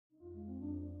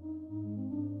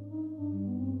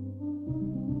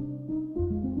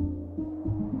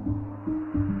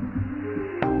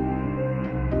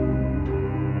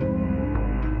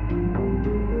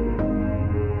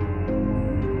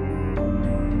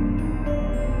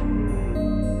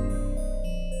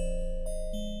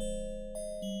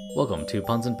Welcome to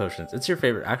Puns and Potions. It's your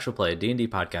favorite actual play D&D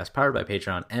podcast powered by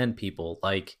Patreon and people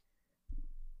like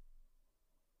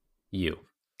you.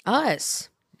 Us.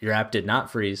 Your app did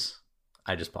not freeze.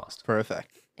 I just paused.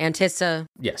 Perfect. Antissa.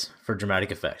 Yes, for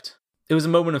dramatic effect. It was a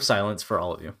moment of silence for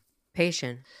all of you.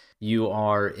 Patient. You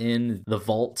are in the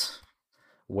vault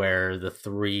where the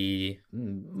three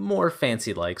more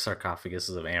fancy-like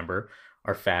sarcophaguses of amber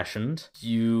are fashioned.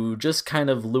 You just kind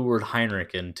of lured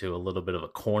Heinrich into a little bit of a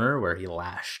corner where he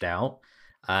lashed out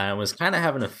and was kind of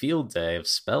having a field day of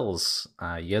spells.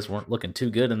 You guys weren't looking too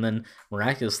good, and then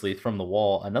miraculously from the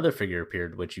wall, another figure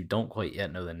appeared, which you don't quite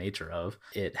yet know the nature of.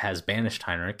 It has banished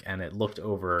Heinrich, and it looked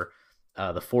over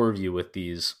the four of you with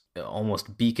these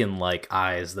almost beacon-like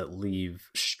eyes that leave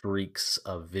streaks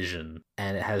of vision,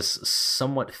 and it has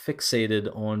somewhat fixated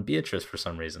on Beatrice for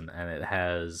some reason, and it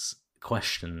has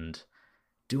questioned,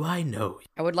 do I know you?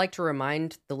 I would like to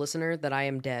remind the listener that I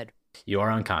am dead. You are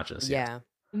unconscious. Yeah.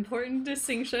 Important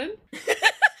distinction.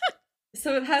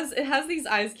 So it has these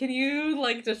eyes. Can you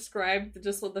describe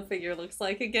just what the figure looks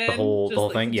like again? The whole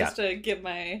thing? Yeah. Just to give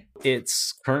my...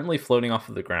 It's currently floating off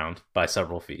of the ground by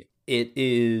several feet. It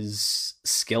is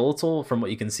skeletal from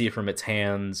what you can see from its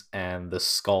hands and the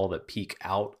skull that peek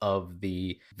out of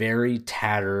the very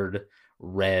tattered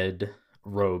red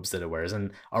robes that it wears,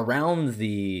 and around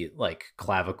the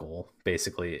clavicle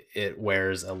basically it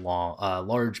wears a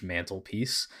large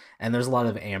mantelpiece, and there's a lot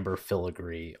of amber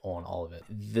filigree on all of it.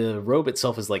 The robe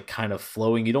itself is kind of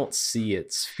flowing. You don't see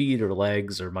its feet or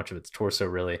legs or much of its torso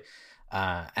really,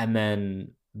 and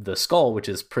then the skull, which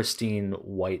is pristine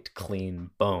white clean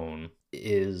bone,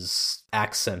 is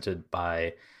accented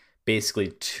by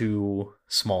basically two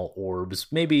small orbs,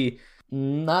 maybe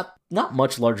not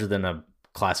much larger than a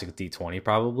classic D20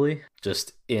 probably,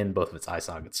 just in both of its eye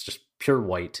sockets, just pure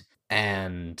white.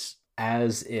 And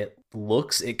as it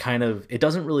looks, it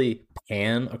doesn't really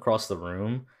pan across the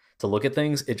room to look at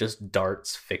things. It just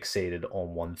darts fixated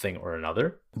on one thing or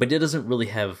another, but it doesn't really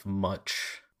have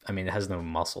much. I mean, it has no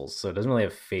muscles, so it doesn't really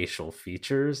have facial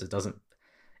features. It doesn't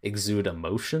exude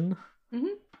emotion.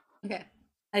 Mm-hmm. Okay.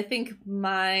 I think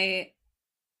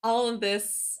all of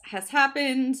this has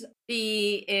happened.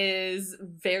 Bee is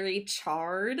very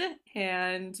charred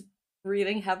and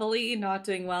breathing heavily, not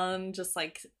doing well, and just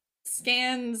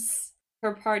scans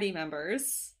her party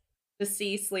members to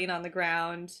see Selena on the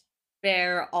ground.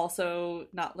 Bear also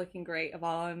not looking great.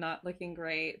 Avalon not looking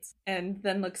great. And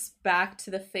then looks back to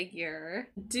the figure.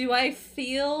 Do I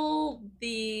feel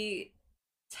the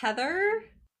tether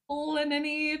pull in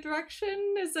any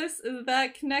direction? Is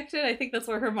that connected? I think that's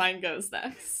where her mind goes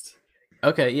next.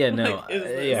 Okay, yeah, no.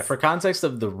 For context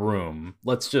of the room,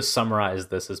 let's just summarize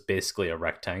this as basically a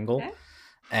rectangle. Okay.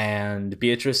 And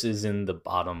Beatrice is in the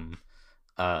bottom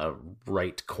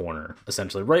right corner,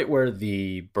 essentially, right where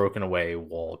the broken away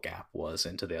wall gap was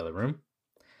into the other room.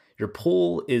 Your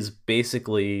pull is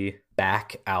basically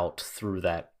back out through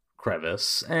that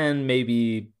crevice and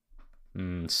maybe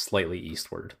slightly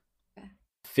eastward.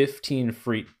 15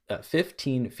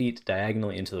 feet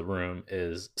diagonally into the room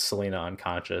is Selena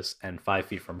unconscious, and 5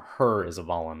 feet from her is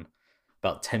Avalon.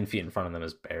 About 10 feet in front of them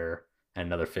is Bear, and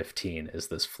another 15 is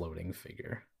this floating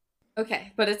figure.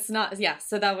 Okay, but it's not,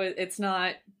 so it's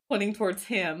not pointing towards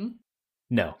him.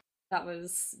 No. That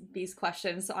was B's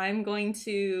question. So I'm going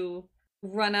to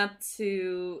run up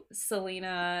to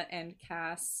Selena and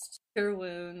cast Cure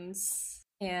Wounds.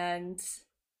 And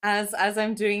as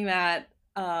I'm doing that,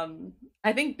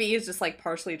 I think B is just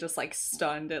partially just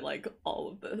stunned at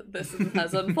all of this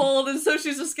has unfolded, and so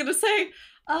she's just gonna say,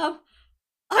 I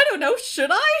don't know, should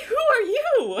I? Who are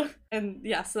you? And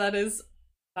yeah, so that is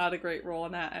not a great roll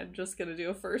on that. I'm just gonna do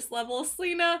a first level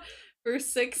Selena for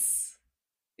 6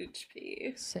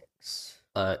 HP. 6.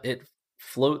 It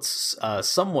floats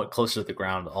somewhat closer to the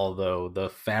ground, although the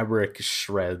fabric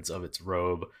shreds of its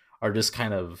robe are just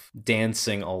kind of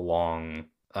dancing along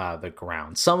the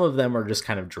ground. Some of them are just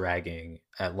kind of dragging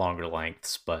at longer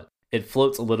lengths, but it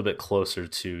floats a little bit closer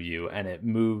to you, and it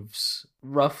moves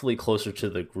roughly closer to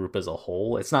the group as a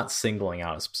whole. It's not singling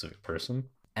out a specific person.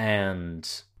 And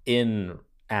in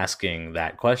asking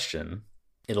that question,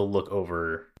 it'll look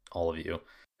over all of you.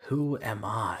 Who am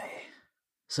I?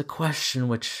 It's a question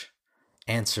which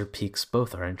answer piques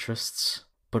both our interests,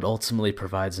 but ultimately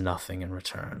provides nothing in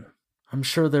return. I'm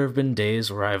sure there have been days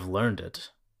where I've learned it,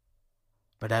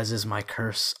 but as is my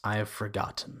curse, I have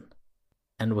forgotten,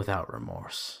 and without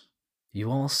remorse. You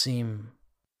all seem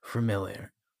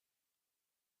familiar,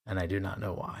 and I do not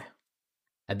know why.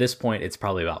 At this point, it's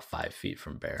probably about 5 feet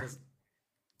from Bear,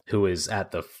 who is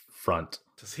at the front.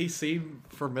 Does he seem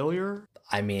familiar?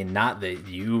 I mean, not that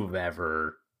you've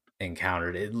ever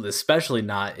encountered, especially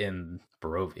not in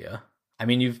Barovia. I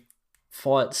mean, you've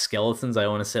fought skeletons, I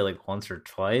want to say like once or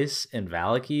twice in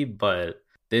Valaki, but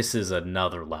this is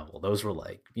another level. Those were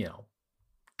like,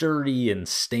 dirty and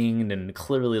stained and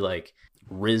clearly like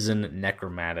risen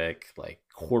necromantic, like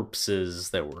corpses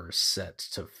that were set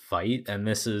to fight. And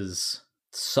this is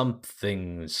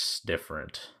something's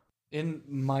different. In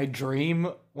my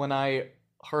dream, when I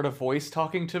heard a voice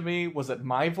talking to me, was it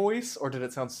my voice or did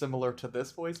it sound similar to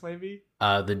this voice maybe?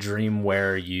 The dream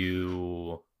where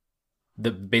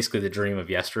basically the dream of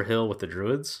Yesterhill with the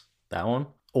druids, that one?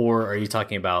 Or are you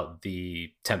talking about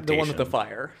the temptation? The one with the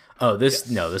fire. Oh, Yes.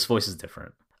 No, this voice is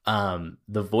different.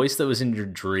 The voice that was in your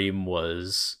dream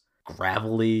was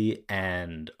gravelly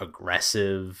and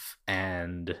aggressive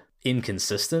and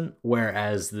inconsistent,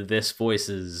 whereas this voice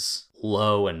is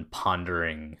low and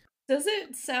pondering. Does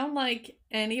it sound like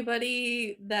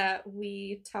anybody that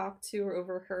we talked to or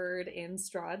overheard in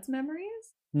Strahd's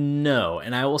memories? No,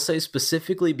 and I will say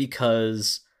specifically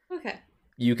because Okay.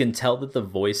 you can tell that the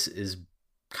voice is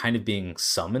kind of being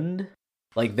summoned.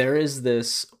 Like there is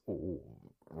this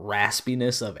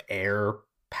raspiness of air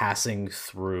passing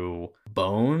through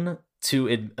bone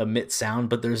to emit sound,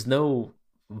 but there's no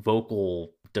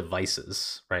vocal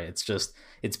devices, right?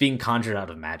 It's being conjured out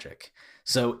of magic.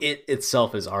 So it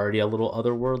itself is already a little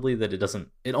otherworldly, that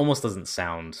it almost doesn't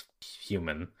sound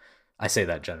human. I say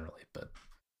that generally,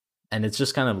 and it's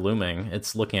just kind of looming.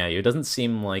 It's looking at you. It doesn't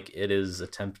seem like it is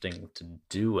attempting to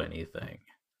do anything.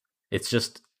 It's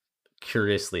just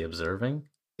curiously observing.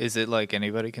 Is it like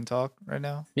anybody can talk right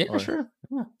now? Yeah, Or- sure.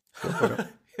 Yeah. Go for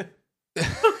it.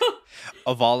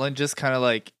 Avalon just kind of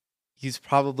like, he's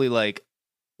probably like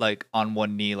on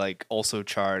one knee, like also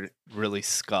charred, really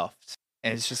scuffed.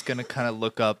 And it's just gonna kind of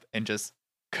look up and just,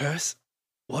 curse?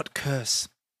 What curse?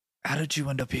 How did you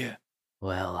end up here?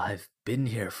 Well, I've been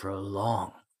here for a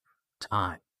long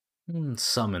time.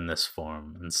 Some in this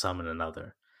form and some in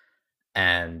another.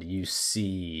 And you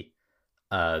see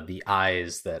the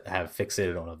eyes that have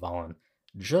fixated on Avalon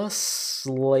just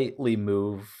slightly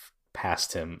move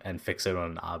past him and fixate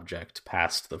on an object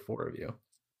past the four of you.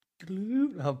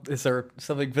 Is there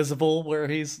something visible where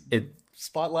he's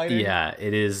spotlighting? Yeah,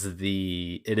 it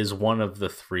is one of the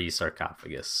 3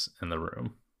 sarcophagus in the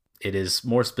room. It is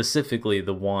more specifically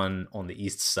the one on the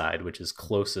east side, which is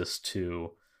closest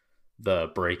to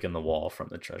the break in the wall from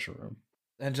the treasure room.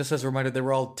 And just as a reminder, they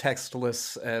were all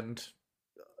textless and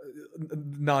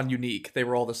non-unique. They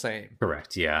were all the same.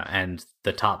 Correct, yeah. And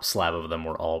the top slab of them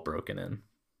were all broken in.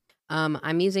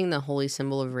 I'm using the holy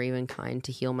symbol of Ravenkind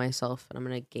to heal myself, and I'm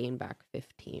going to gain back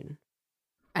 15.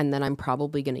 And then I'm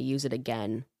probably going to use it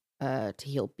again to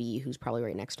heal B, who's probably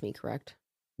right next to me, correct?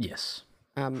 Yes.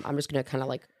 I'm just going to kind of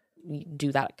like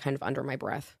do that kind of under my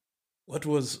breath. What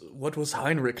was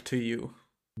Heinrich to you?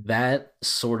 That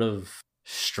sort of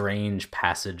strange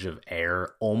passage of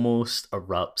air almost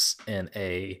erupts in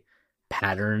a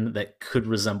pattern that could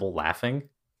resemble laughing.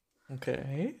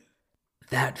 Okay.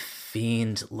 That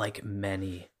fiend, like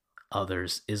many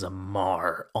others, is a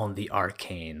mar on the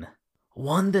arcane.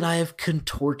 One that I have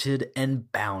contorted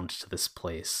and bound to this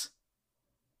place.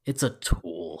 It's a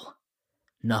tool.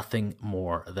 Nothing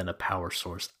more than a power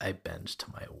source I bend to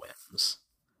my whims.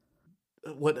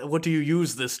 What do you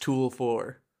use this tool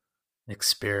for?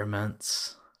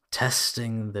 Experiments.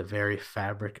 Testing the very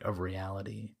fabric of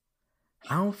reality.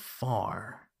 How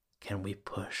far can we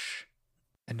push?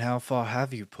 And how far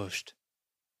have you pushed?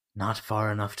 Not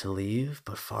far enough to leave,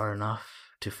 but far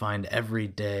enough to find every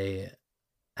day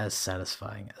as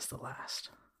satisfying as the last.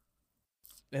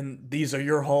 And these are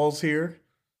your halls here?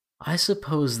 I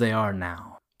suppose they are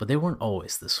now, but they weren't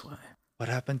always this way. What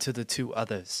happened to the 2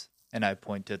 others? And I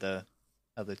point to the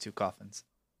other 2 coffins.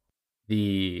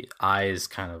 The eyes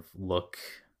kind of look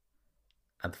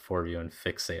at the 4 of you and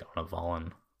fixate on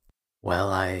Avalon. Well,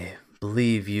 I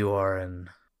believe you are in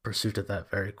pursuit of that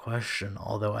very question,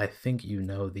 although I think you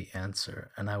know the answer,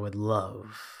 and I would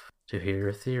love to hear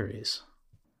your theories.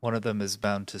 One of them is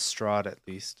bound to Strahd, at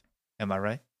least. Am I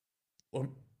right? Or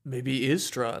maybe is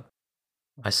Strahd.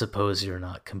 I suppose you're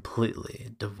not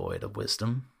completely devoid of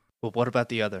wisdom. But what about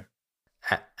the other?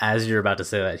 As you're about to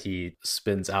say that, he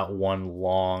spins out one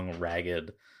long,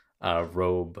 ragged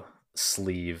robe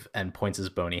sleeve and points his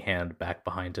bony hand back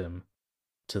behind him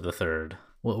to the 3rd.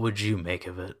 What would you make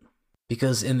of it?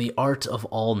 Because in the art of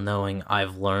all knowing,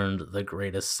 I've learned the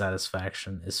greatest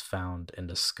satisfaction is found in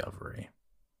discovery,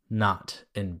 not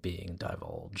in being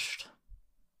divulged.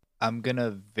 I'm gonna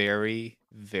very,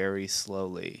 very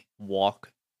slowly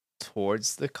walk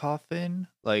towards the coffin,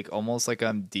 like almost like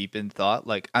I'm deep in thought.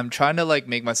 Like I'm trying to like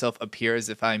make myself appear as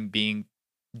if I'm being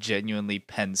genuinely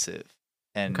pensive.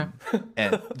 and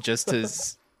and just to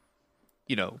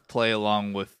play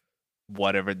along with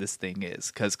whatever this thing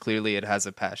is, because clearly it has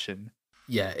a passion.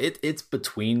 Yeah, it's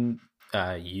between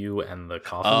you and the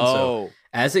coffin. Oh, So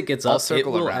as it gets I'll up, it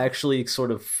circle will around. actually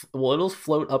it'll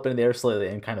float up in the air slightly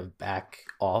and kind of back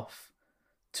off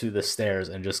to the stairs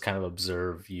and just kind of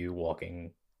observe you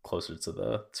walking closer to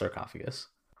the sarcophagus.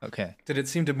 okay. Did it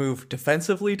seem to move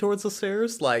defensively towards the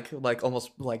stairs? Like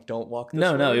almost like don't walk this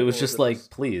No, way? it was Or just like,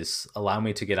 please allow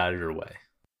me to get out of your way.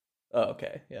 Oh,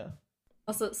 okay, yeah.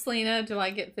 Also, Selena, do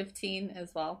I get 15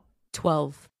 as well?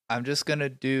 12. I'm just gonna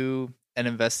do an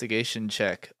investigation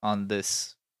check on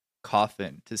this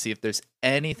coffin to see if there's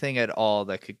anything at all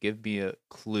that could give me a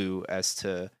clue as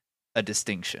to a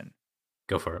distinction.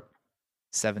 Go for it.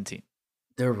 17.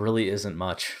 There really isn't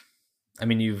much. I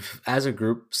mean, you've, as a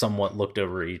group, somewhat looked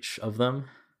over each of them,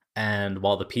 and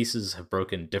while the pieces have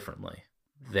broken differently,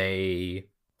 they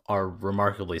are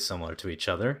remarkably similar to each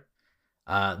other.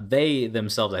 They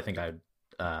themselves, I think I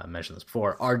mentioned this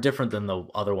before, are different than the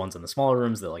other ones in the smaller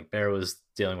rooms that like Bear was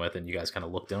dealing with, and you guys kind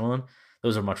of looked in on.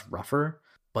 Those are much rougher,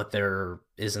 but there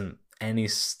isn't any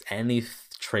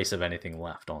trace of anything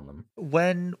left on them.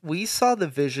 When we saw the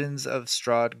visions of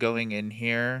Strahd going in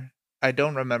here, I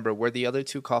don't remember. Were the other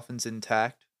two coffins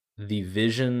intact? The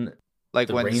vision, Like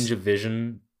the when range of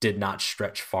vision did not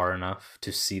stretch far enough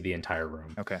to see the entire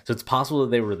room. Okay. So it's possible that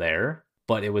they were there,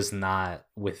 but it was not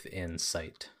within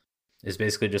sight. It's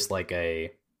basically just like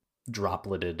a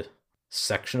dropleted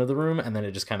section of the room, and then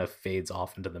it just kind of fades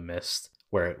off into the mist,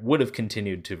 where it would have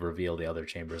continued to reveal the other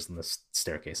chambers and the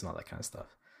staircase and all that kind of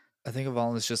stuff. I think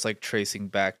Avalon is just like tracing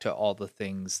back to all the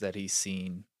things that he's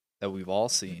seen, that we've all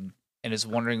seen, and is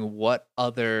wondering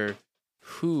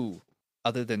who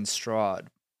other than Strahd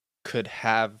could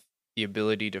have the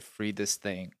ability to free this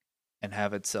thing and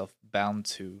have itself bound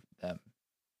to them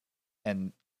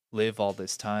and live all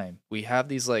this time. We have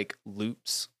these like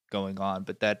loops going on,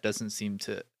 but that doesn't seem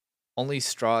to, only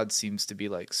Strahd seems to be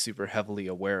like super heavily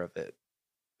aware of it.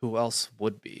 Who else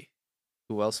would be?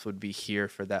 Who else would be here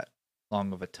for that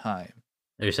long of a time?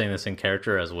 Are you saying this in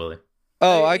character or as Willie?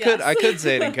 Oh, Yes. I could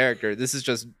say it in character. This is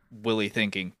just Willie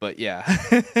thinking, but yeah.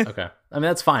 Okay. I mean,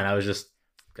 that's fine. I was just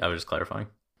clarifying.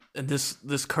 And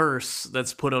this curse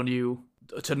that's put on you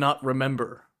to not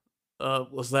remember,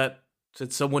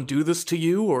 did someone do this to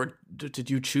you, or did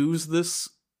you choose this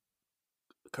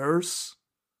curse?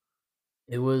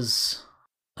 It was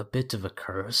a bit of a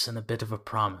curse and a bit of a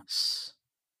promise.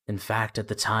 In fact, at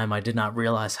the time, I did not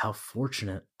realize how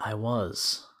fortunate I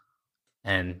was.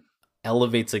 And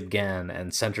elevates again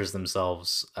and centers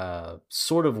themselves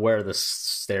sort of where the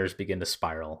stairs begin to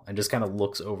spiral, and just kind of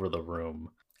looks over the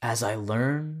room. As I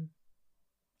learn,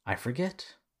 I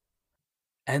forget.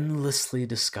 Endlessly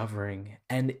discovering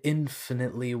and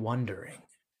infinitely wondering.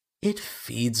 It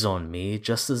feeds on me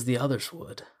just as the others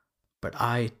would. But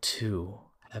I, too,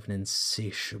 have an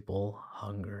insatiable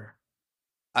hunger.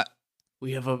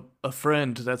 We have a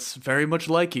friend that's very much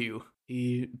like you.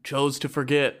 He chose to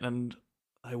forget, and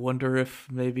I wonder if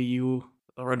maybe you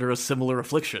are under a similar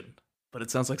affliction. But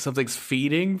it sounds like something's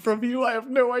feeding from you. I have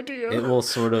no idea. It will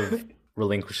sort of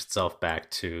relinquish itself back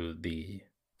to the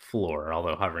floor,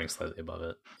 although hovering slightly above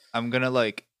it. I'm gonna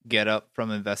like get up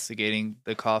from investigating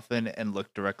the coffin and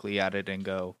look directly at it and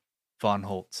go, Von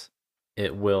Holtz.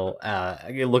 It will,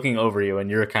 looking over you, and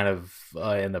you're kind of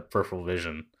in the peripheral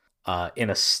vision. In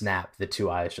a snap, the two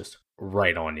eyes just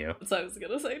right on you. That's what I was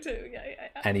gonna say too. Yeah.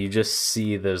 And you just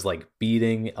see those like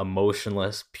beating,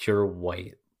 emotionless, pure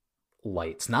white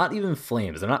lights. Not even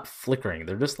flames. They're not flickering.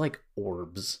 They're just like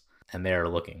orbs. And they're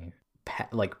looking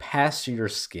like past your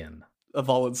skin.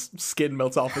 Avalon's skin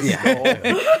melts off his Yeah.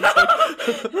 skull.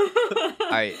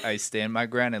 I stand my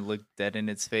ground and look dead in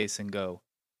its face and go,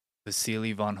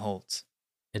 Vasily Von Holtz.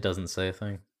 It doesn't say a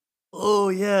thing. Oh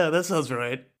yeah, that sounds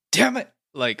right. Damn it!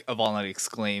 Like Avalon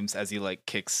exclaims as he like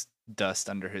kicks dust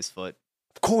under his foot.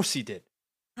 Of course he did.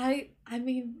 I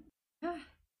mean,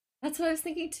 that's what I was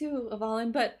thinking too,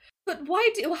 Avalon. But why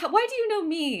do you know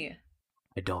me?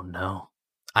 I don't know.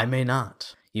 I may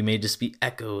not. You may just be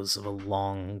echoes of a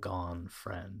long gone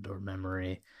friend or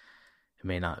memory. It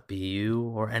may not be you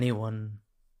or anyone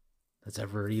that's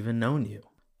ever even known you.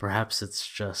 Perhaps it's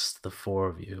just the four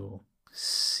of you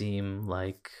seem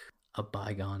like a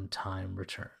bygone time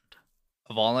returned.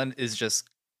 Avalon is just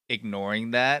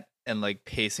ignoring that and like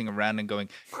pacing around and going,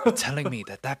 you're telling me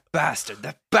that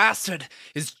bastard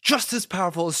is just as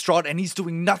powerful as Strahd, and he's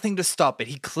doing nothing to stop it.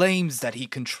 He claims that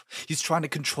he's trying to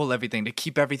control everything, to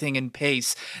keep everything in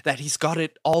pace, that he's got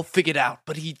it all figured out,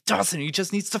 but he doesn't. He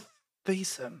just needs to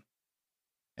face him.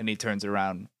 And he turns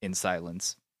around in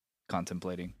silence,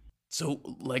 contemplating. So,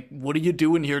 like, what are you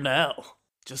doing here now?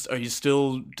 Just, are you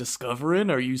still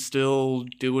discovering? Are you still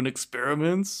doing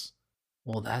experiments?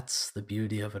 Well, that's the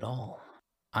beauty of it all.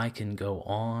 I can go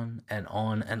on, and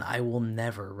I will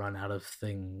never run out of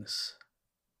things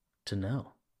to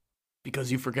know.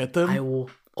 Because you forget them? I will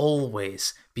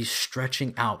always be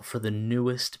stretching out for the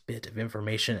newest bit of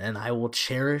information, and I will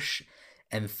cherish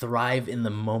and thrive in the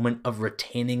moment of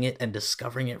retaining it and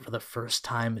discovering it for the first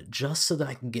time, just so that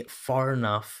I can get far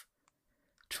enough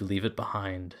to leave it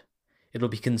behind. It'll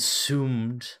be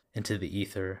consumed into the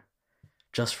ether,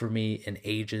 just for me in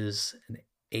ages and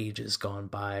ages gone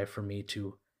by, for me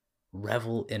to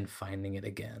revel in finding it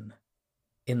again,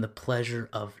 in the pleasure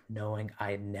of knowing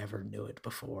I never knew it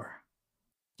before.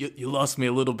 You lost me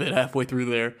a little bit halfway through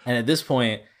there. And at this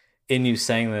point, in you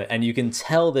saying that, and you can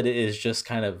tell that it is just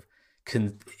kind of,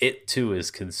 it too is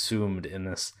consumed in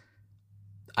this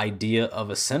idea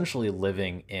of essentially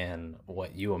living in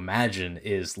what you imagine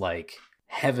is like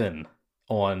heaven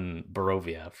on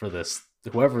Barovia for this,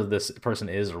 whoever this person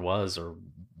is or was or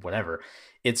whatever.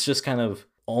 It's just kind of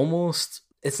almost,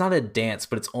 it's not a dance,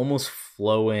 but it's almost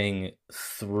flowing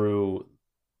through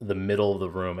the middle of the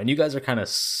room, and you guys are kind of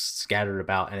scattered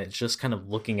about, and it's just kind of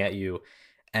looking at you,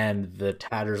 and the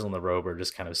tatters on the robe are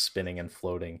just kind of spinning and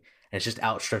floating, and it's just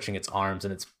outstretching its arms,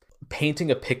 and it's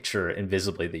painting a picture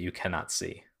invisibly that you cannot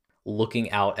see, looking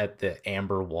out at the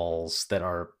amber walls that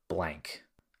are blank,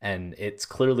 and it's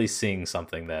clearly seeing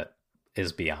something that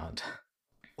is beyond.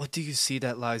 What do you see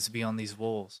that lies beyond these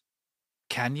walls?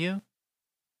 Can you?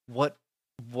 What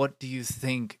do you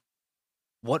think?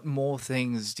 What more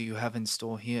things do you have in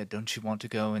store here? Don't you want to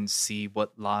go and see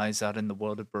what lies out in the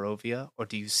world of Barovia? Or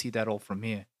do you see that all from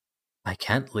here? I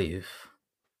can't leave.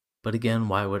 But again,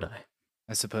 why would I?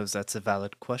 I suppose that's a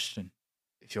valid question,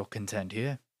 if you're content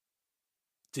here.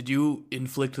 Did you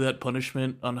inflict that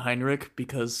punishment on Heinrich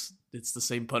because it's the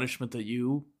same punishment that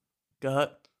you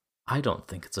got? I don't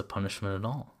think it's a punishment at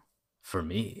all. For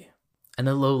me. And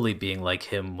a lowly being like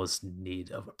him was in need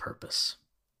of a purpose.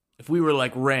 If we were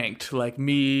like ranked, like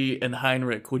me and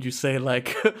Heinrich, would you say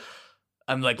like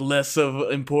I'm like less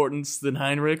of importance than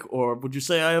Heinrich, or would you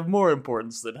say I have more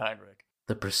importance than Heinrich?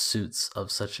 The pursuits of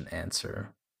such an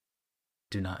answer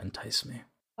do not entice me.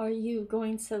 Are you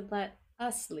going to let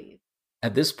us leave?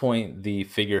 At this point, the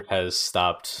figure has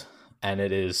stopped, and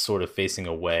it is sort of facing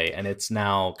away, and it's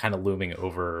now kind of looming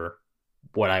over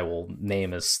what I will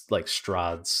name as like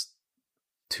Strahd's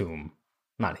tomb.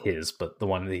 Not his, but the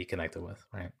one that he connected with,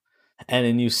 right? And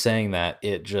in you saying that,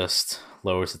 it just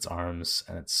lowers its arms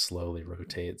and it slowly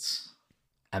rotates.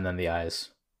 And then the eyes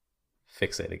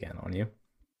fixate again on you.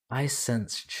 I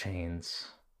sense chains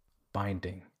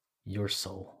binding your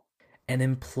soul and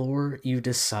implore you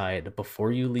decide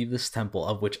before you leave this temple,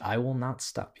 of which I will not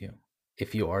stop you,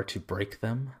 if you are to break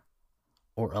them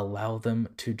or allow them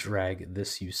to drag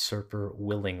this usurper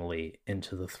willingly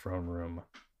into the throne room,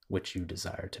 which you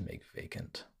desire to make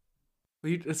vacant. Will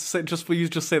you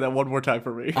just say that one more time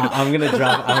for me? I'm gonna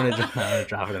drop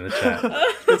it in the chat.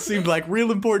 It seemed like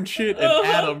real important shit, and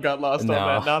Adam got lost on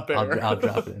that, not Bear. I'll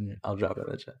drop it in. I'll drop it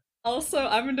in the chat. Also,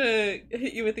 I'm gonna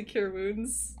hit you with the cure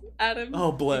wounds, Adam.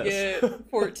 Oh, bless. You get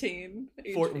 14.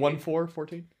 14?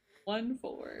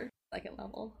 1/4. Second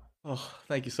level. Oh,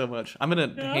 thank you so much. I'm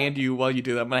gonna hand you, while you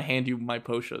do that, I'm gonna hand you my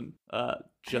potion,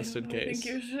 just in case. I think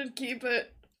you should keep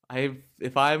it.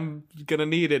 If I'm gonna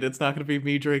need it, it's not gonna be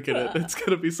me drinking it. It's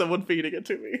gonna be someone feeding it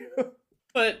to me.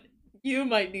 But you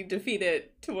might need to feed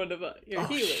it to one of your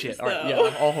healers. Shit. Though. All right,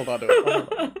 yeah, I'll hold on to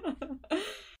it.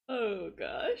 Oh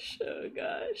gosh.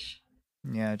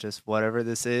 Yeah, just whatever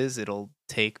this is, it'll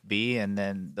take B, and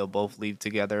then they'll both leave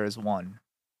together as one,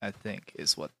 I think,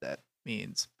 is what that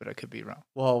means, but I could be wrong.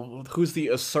 Well, who's the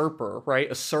usurper, right?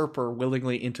 Usurper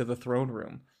willingly into the throne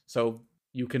room. So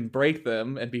you can break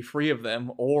them and be free of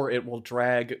them, or it will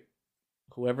drag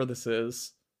whoever this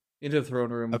is into the throne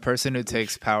room. A person who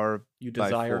takes power you by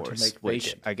desire force, to make which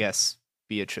vacant. I guess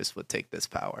Beatrice would take this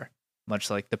power, much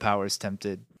like the power is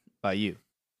tempted by you,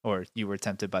 or you were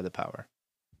tempted by the power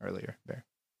earlier, Bear.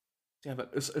 Yeah,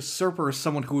 but a usurper is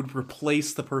someone who would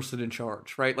replace the person in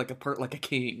charge, right? Like a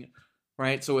king,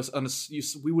 right? So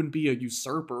we wouldn't be a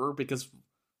usurper, because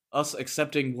us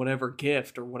accepting whatever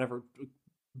gift or whatever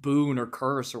boon or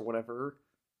curse or whatever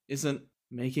isn't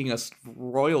making us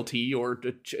royalty or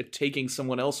taking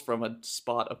someone else from a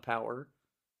spot of power.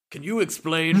 Can you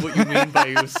explain what you mean by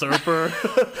usurper?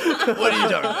 What are you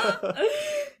talking about?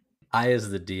 I, as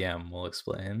the DM, will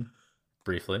explain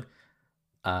briefly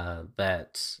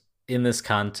that in this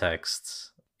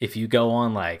context, if you go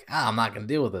on like, I'm not going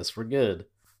to deal with this, we're good.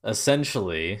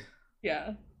 Essentially,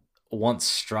 Yeah. once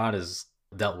Strahd is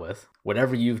dealt with,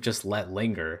 whatever you've just let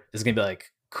linger is going to be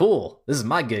like, cool, this is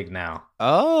my gig now.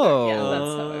 Oh. Yeah,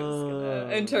 that's how I was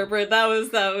gonna interpret. That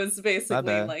was basically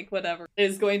bad. like whatever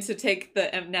is going to take the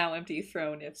now empty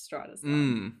throne if Strahd is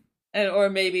gone. Mm. Or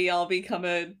maybe I'll become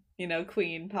a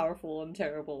queen, powerful and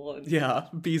terrible. And Yeah,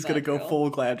 B's gonna go Galadriel.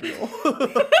 full Gladriel.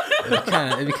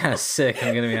 It'd be kind of sick,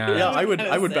 I'm going to be honest. Yeah, I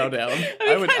Kinda would bow sick. down.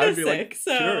 I would be like,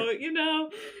 so sure.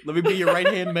 Let me be your right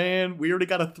hand man. We already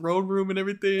got a throne room and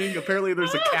everything. Apparently,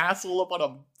 there's a castle up on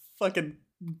a fucking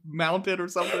mountain or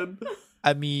something.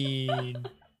 I mean,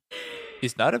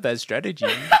 it's not a bad strategy.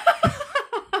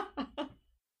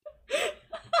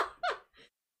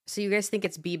 So you guys think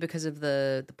it's B because of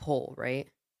the pole, right?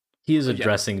 He is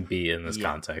addressing B in this Yeah.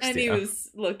 context. And he was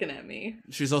looking at me.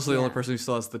 She's also the only Yeah. person who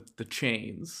still has the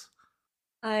chains.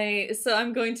 So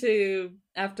I'm going to,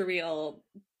 after we all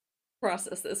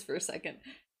process this for a second,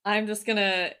 I'm just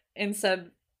gonna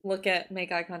instead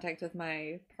make eye contact with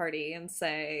my party and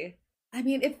say, I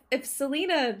mean, if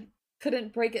Selena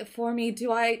couldn't break it for me,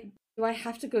 do I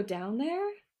have to go down there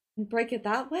and break it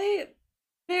that way?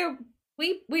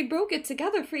 We broke it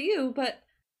together for you, but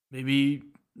Maybe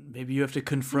you have to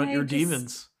confront I your just-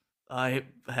 demons. I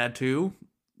had to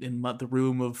in the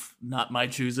room of not my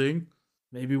choosing.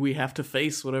 Maybe we have to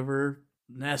face whatever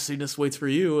nastiness waits for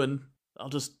you, and I'll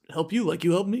just help you like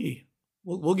you helped me.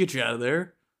 We'll get you out of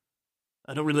there.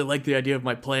 I don't really like the idea of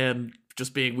my plan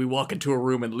just being we walk into a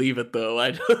room and leave it, though.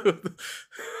 I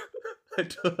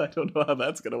don't know how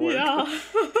that's gonna work. yeah.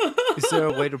 Is there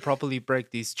a way to properly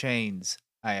break these chains?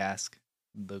 I ask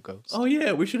the ghost. Oh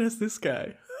yeah, we should ask this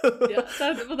guy. Yeah,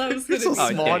 that was He's so gonna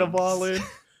be smart Okay. of all in.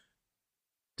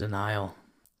 Denial.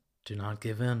 Do not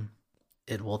give in.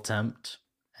 It will tempt,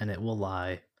 and it will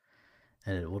lie,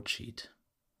 and it will cheat.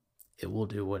 It will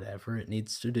do whatever it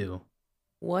needs to do.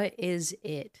 What is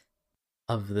it?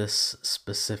 Of this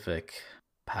specific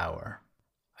power,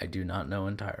 I do not know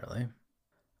entirely,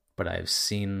 but I have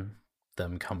seen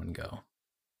them come and go.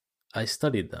 I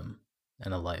studied them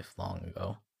in a life long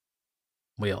ago.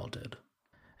 We all did.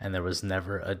 And there was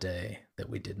never a day that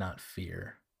we did not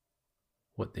fear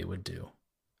what they would do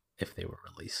if they were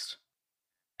released.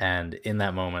 And in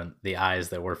that moment, the eyes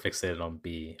that were fixated on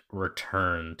B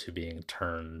returned to being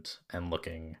turned and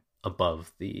looking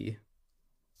above the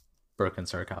broken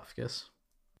sarcophagus.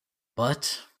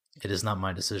 But it is not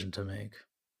my decision to make.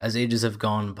 As ages have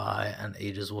gone by and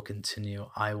ages will continue,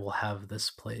 I will have this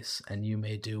place, and you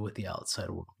may do with the outside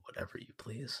world whatever you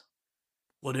please.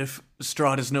 What if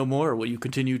Strahd is no more? Will you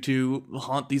continue to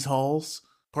haunt these halls?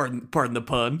 Pardon the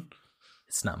pun.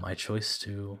 It's not my choice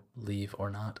to leave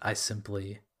or not. I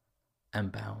simply am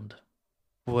bound.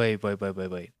 Wait.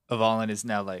 Avalon is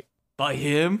now like, By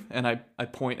him? And I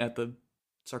point at the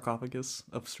sarcophagus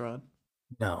of Strahd.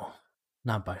 No,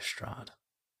 not by Strahd.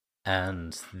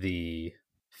 And the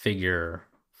figure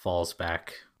falls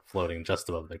back, floating just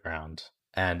above the ground,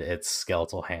 and its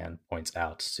skeletal hand points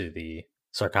out to the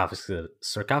sarcophagus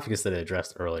that it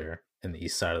addressed earlier in the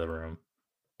east side of the room.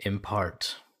 In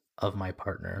part of my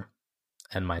partner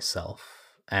and myself.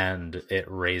 And it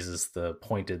raises the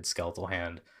pointed skeletal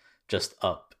hand just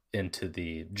up into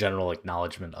the general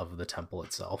acknowledgement of the temple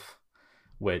itself,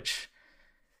 which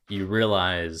you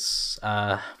realize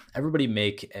everybody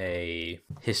make a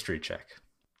history check.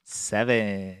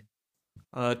 7.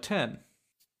 10.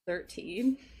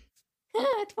 13.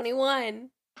 21.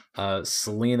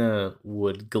 Selena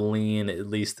would glean, at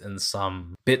least in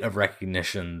some bit of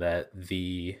recognition, that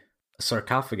the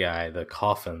sarcophagi, the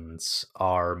coffins,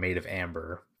 are made of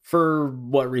amber. For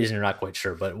what reason, you're not quite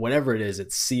sure, but whatever it is,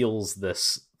 it seals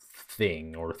this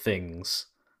thing or things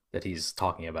that he's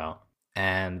talking about.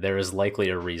 And there is likely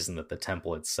a reason that the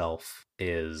temple itself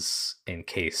is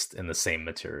encased in the same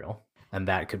material. And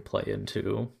that could play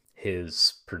into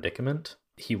his predicament.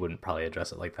 He wouldn't probably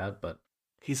address it like that, but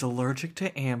He's allergic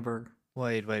to amber.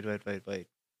 Wait.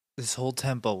 This whole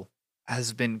temple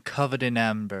has been covered in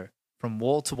amber from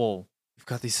wall to wall. You've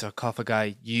got these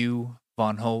sarcophagi, you,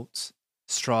 Von Holtz,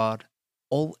 Strahd,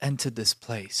 all entered this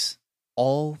place.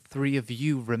 All 3 of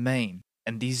you remain,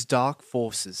 and these dark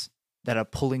forces that are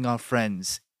pulling our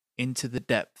friends into the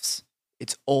depths,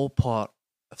 it's all part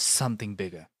of something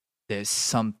bigger. There's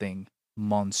something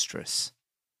monstrous,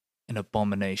 an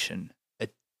abomination, a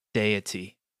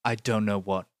deity, I don't know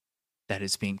what, that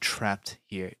is being trapped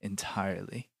here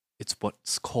entirely. It's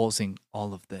what's causing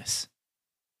all of this.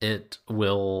 it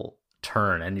will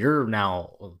turn, and you're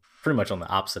now pretty much on the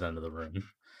opposite end of the room,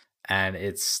 and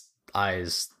its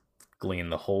eyes gleam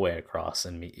the whole way across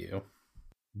and meet you.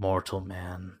 Mortal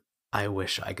man, I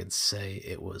wish I could say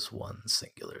it was one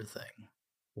singular thing.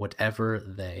 Whatever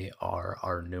they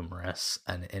are numerous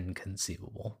and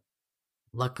inconceivable.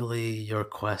 Luckily, your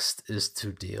quest is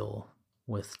to deal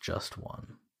with just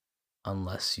one,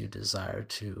 unless you desire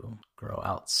to grow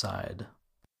outside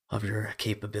of your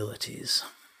capabilities.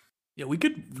 Yeah, we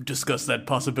could discuss that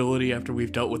possibility after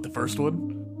we've dealt with the first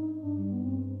one.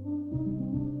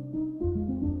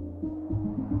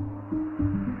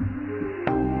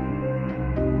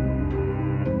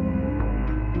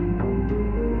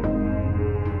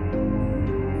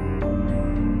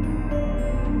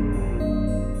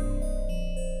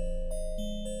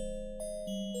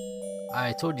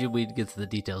 I told you we'd get to the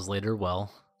details later.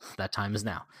 Well, that time is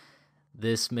now.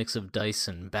 This mix of dice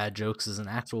and bad jokes is an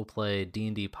actual play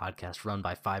D&D podcast run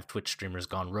by 5 Twitch streamers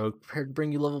gone rogue, prepared to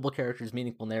bring you lovable characters,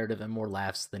 meaningful narrative, and more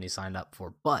laughs than you signed up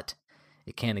for, but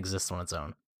it can't exist on its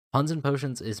own. Puns and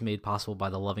Potions is made possible by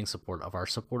the loving support of our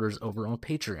supporters over on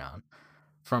Patreon.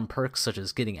 From perks such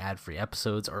as getting ad-free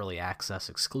episodes, early access,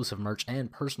 exclusive merch,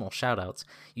 and personal shoutouts,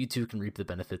 you too can reap the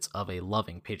benefits of a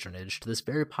loving patronage to this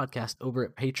very podcast over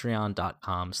at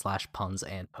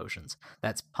patreon.com/punsandpotions.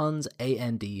 That's puns,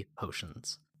 A-N-D,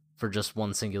 potions. For just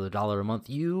 $1 singular a month,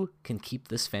 you can keep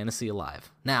this fantasy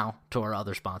alive. Now, to our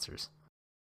other sponsors.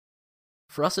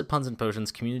 For us at Puns and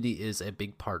Potions, community is a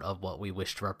big part of what we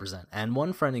wish to represent, and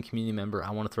one friend and community member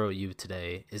I want to throw at you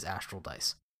today is Astral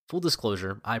Dice. Full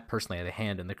disclosure, I personally had a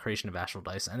hand in the creation of Astral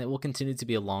Dice, and it will continue to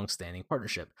be a long-standing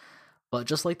partnership. But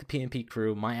just like the PnP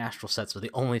crew, my Astral sets are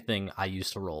the only thing I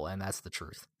use to roll, and that's the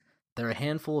truth. They're a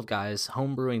handful of guys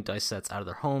homebrewing dice sets out of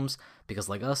their homes, because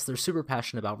like us, they're super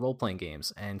passionate about role-playing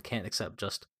games, and can't accept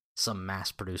just some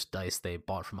mass-produced dice they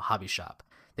bought from a hobby shop.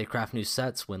 They craft new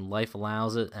sets when life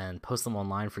allows it, and post them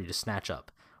online for you to snatch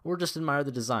up, or just admire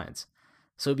the designs.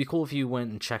 So it'd be cool if you went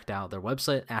and checked out their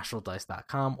website,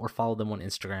 astraldice.com, or followed them on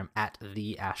Instagram at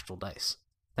 @theastraldice.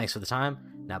 Thanks for the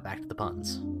time. Now back to the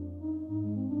puns.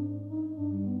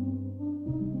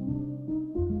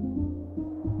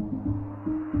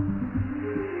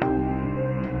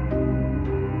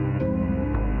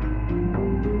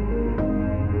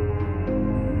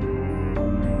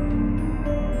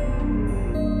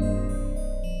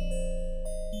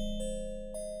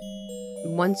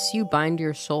 Once you bind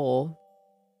your soul,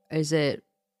 is it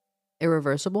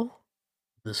irreversible?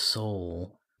 The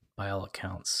soul, by all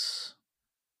accounts,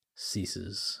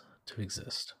 ceases to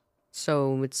exist.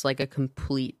 So it's like a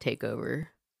complete takeover.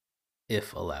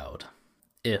 If allowed.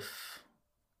 If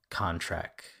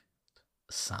contract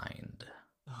signed.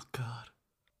 Oh god.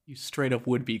 You straight up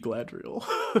would be Gladriel.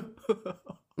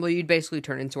 Well, you'd basically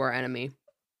turn into our enemy.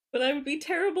 But I would be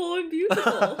terrible and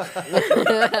beautiful.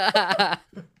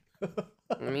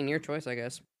 I mean, your choice, I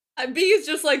guess. B is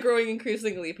just like growing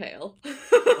increasingly pale.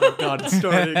 Oh god, it's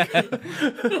starting.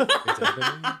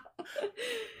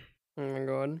 Oh my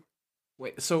god.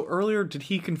 Wait, so earlier did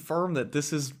he confirm that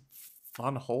this is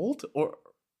Von Holt? Or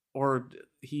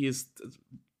he is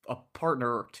a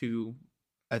partner to...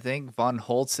 I think Von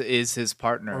Holtz is his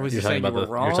partner. Or was You're he saying talking you about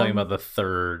were the you're talking wrong? about the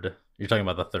third you're talking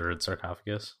about the third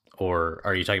sarcophagus? Or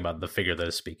are you talking about the figure that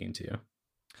is speaking to you?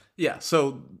 Yeah,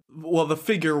 so, well, the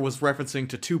figure was referencing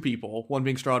to 2 people, one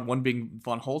being Strahd, one being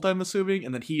Von Holt, I'm assuming,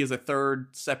 and then he is a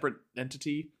third separate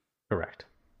entity? Correct.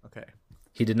 Okay.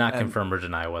 He did not And- confirm or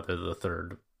deny whether the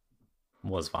third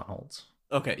was Von Holtz.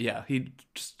 Okay, yeah, he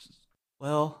just...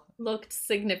 Well... Looked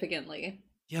significantly.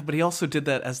 Yeah, but he also did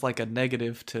that as, like, a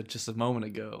negative to just a moment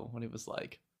ago, when he was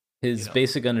like... His You know,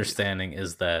 basic understanding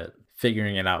is that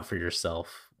figuring it out for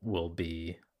yourself will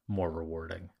be more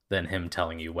rewarding than him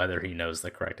telling you whether he knows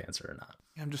the correct answer or not.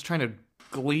 I'm just trying to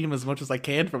glean as much as I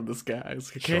can from this guy.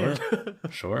 As I can.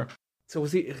 Sure. So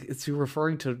is he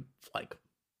referring to, like,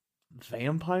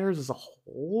 vampires as a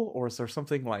whole? Or is there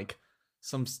something like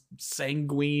some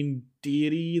sanguine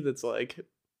deity that's, like,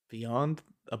 beyond,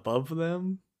 above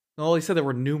them? No, he said they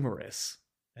were numerous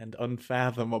and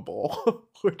unfathomable,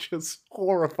 which is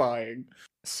horrifying.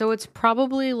 So it's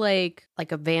probably like a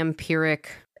vampiric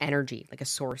energy, like a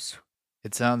source.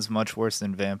 It sounds much worse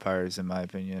than vampires, in my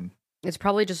opinion. It's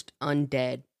probably just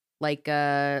undead, like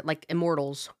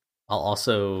immortals. I'll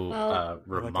also Well- Like a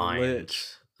remind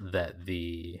lich. that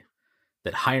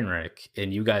that Heinrich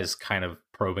and you guys kind of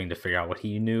probing to figure out what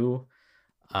he knew,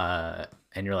 and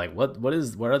you're like, what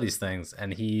are these things?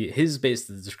 And his base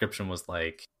description was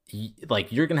like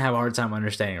you're gonna have a hard time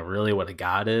understanding really what a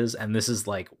god is, and this is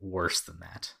like worse than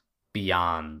that,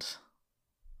 beyond,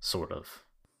 sort of.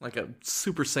 Like a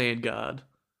Super Saiyan god.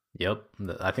 Yep,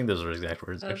 I think those were exact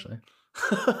words actually.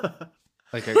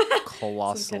 Like a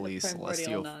colossally Some kind of primordial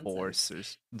celestial nonsense. force or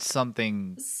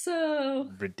something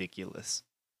So ridiculous.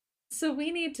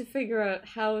 we need to figure out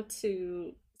how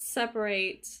to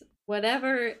separate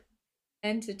whatever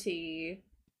entity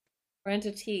or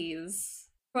entities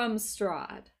from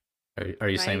Strahd. Are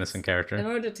you saying Right? this in character? In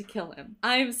order to kill him.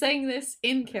 I'm saying this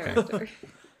in character.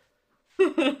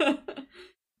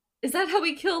 Is that how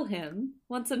we kill him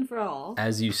once and for all?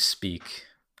 As you speak,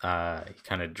 he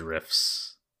kind of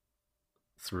drifts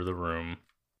through the room,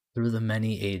 through the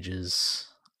many ages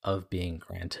of being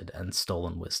granted and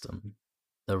stolen wisdom,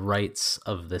 the rights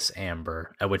of this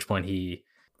amber, at which point he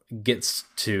gets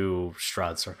to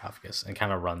Strahd's sarcophagus and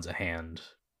kind of runs a hand,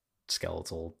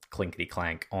 skeletal, clinkety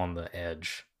clank, on the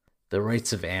edge. The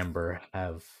rights of amber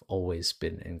have always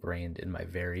been ingrained in my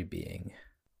very being,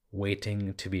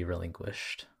 waiting to be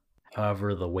relinquished.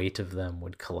 However, the weight of them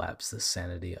would collapse the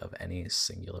sanity of any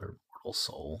singular mortal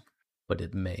soul, but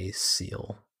it may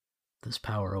seal this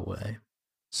power away.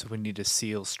 So we need to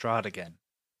seal Strahd again.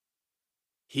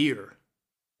 Here.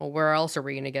 Well, where else are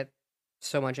we going to get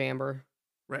so much amber?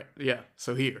 Right. Yeah.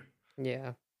 So here.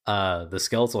 Yeah. The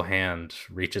skeletal hand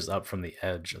reaches up from the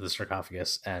edge of the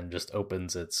sarcophagus and just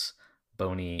opens its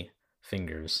bony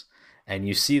fingers. And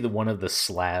you see one of the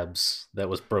slabs that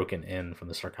was broken in from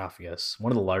the sarcophagus,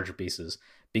 one of the larger pieces,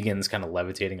 begins kind of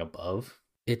levitating above.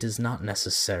 It is not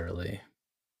necessarily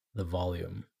the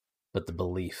volume, but the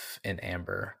belief in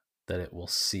amber that it will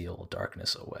seal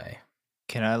darkness away.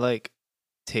 Can I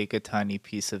take a tiny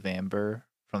piece of amber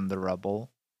from the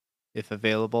rubble, if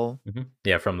available? Mm-hmm.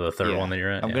 Yeah, from the third one that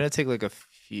you're at. I'm gonna take a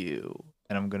few,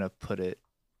 and I'm gonna put it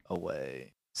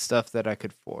away. Stuff that I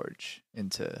could forge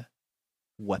into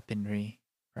weaponry,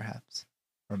 perhaps,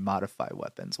 or modify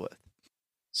weapons with.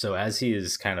 So as he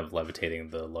is kind of levitating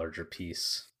the larger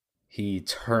piece, he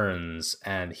turns,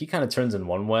 and he kind of turns in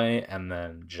one way and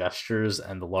then gestures,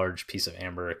 and the large piece of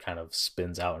amber kind of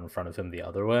spins out in front of him the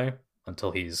other way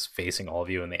until he's facing all of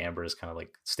you, and the amber is kind of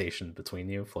stationed between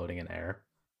you, floating in air.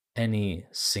 Any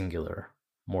singular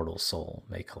mortal soul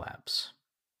may collapse,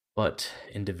 but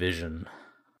in division,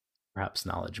 perhaps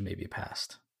knowledge may be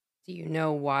passed. Do you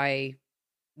know why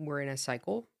we're in a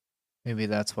cycle? Maybe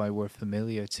that's why we're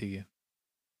familiar to you.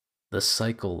 The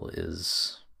cycle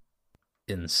is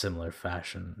in similar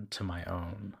fashion to my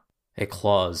own, a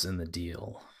clause in the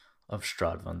deal of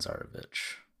Strahd von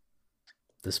Zarovich.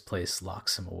 This place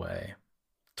locks him away,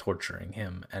 torturing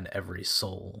him and every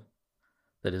soul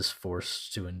that is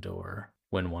forced to endure.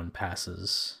 When one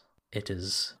passes, it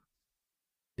is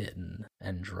bitten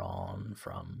and drawn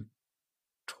from,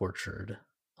 tortured,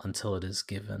 until it is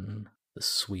given the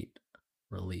sweet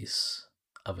release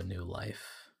of a new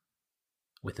life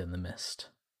within the mist.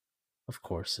 Of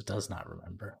course, it does not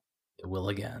remember. It will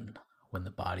again, when the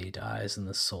body dies and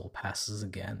the soul passes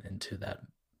again into that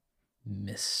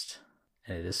mist,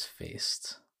 and it is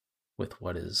faced with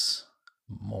what is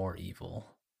more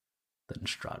evil than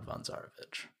Strahd von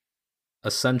Zarovich.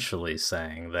 Essentially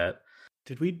saying that...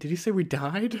 Did you say we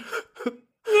died?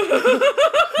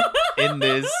 In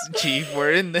this, Chief,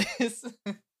 we're in this.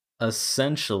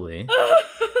 Essentially,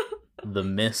 the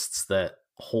mists that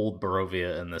hold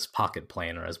Barovia in this pocket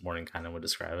plane, or as Morning kind of would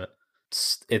describe it,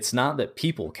 it's not that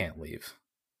people can't leave.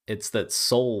 It's that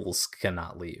souls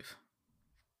cannot leave.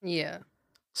 Yeah.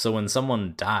 So when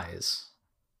someone dies,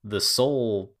 the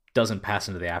soul doesn't pass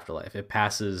into the afterlife. It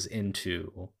passes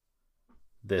into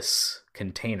this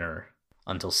container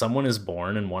until someone is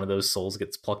born and one of those souls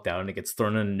gets plucked out and it gets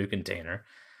thrown in a new container.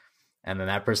 And then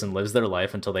that person lives their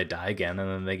life until they die again, and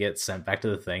then they get sent back to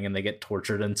the thing and they get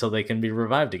tortured until they can be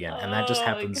revived again. And that just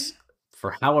happens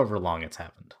for however long it's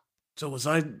happened. So was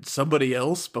I somebody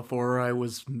else before I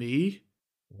was me?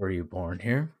 Were you born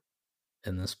here?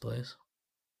 In this place?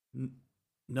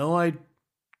 No, I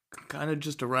kind of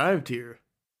just arrived here.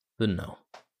 Then no.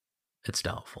 It's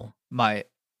doubtful.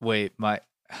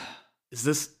 Is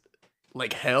this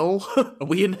like hell? Are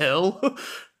we in hell?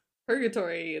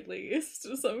 Purgatory, at least,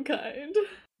 of some kind.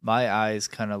 My eyes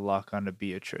kind of lock onto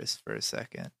Beatrice for a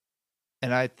second.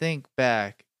 And I think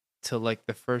back to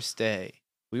the first day.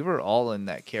 We were all in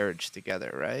that carriage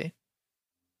together, right?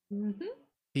 Mm-hmm.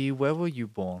 Bea, where were you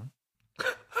born?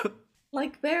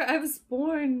 Like Bear, I was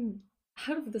born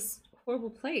out of this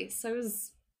horrible place. I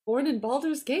was born in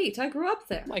Baldur's Gate. I grew up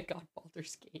there. Oh my god,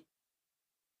 Baldur's Gate.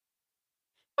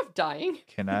 I'm dying.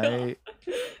 Can I?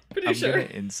 Pretty I'm sure. gonna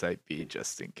insight Bea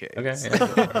just in case. Okay.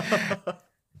 Yeah.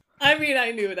 I mean,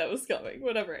 I knew that was coming,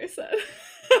 whatever I said.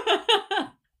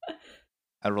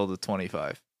 I rolled a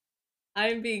 25.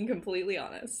 I'm being completely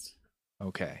honest.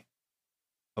 Okay.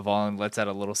 Avalon lets out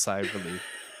a little sigh of relief.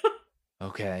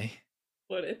 Okay.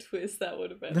 What a twist that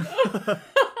would have been.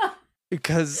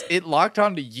 Because it locked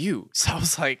onto you. So I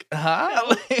was like,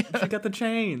 huh? She got the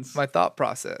chains. My thought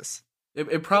process.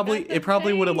 It probably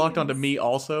would have locked onto chains. me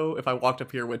also if I walked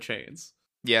up here with chains.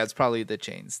 Yeah, it's probably the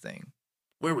chains thing.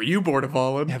 Where were you born,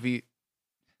 Avalon? Have you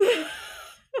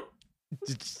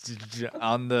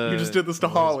on the? You just did this to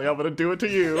Holly. I'm gonna do it to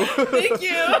you. Thank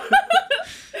you.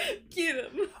 Get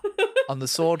him. On the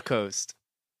Sword Coast.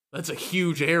 That's a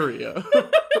huge area.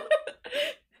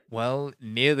 Well,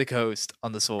 near the coast,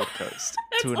 on the Sword Coast,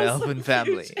 to an That's also elven huge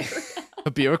family, area.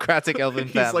 a bureaucratic elven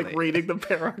He's family. like reading the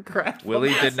paragraph.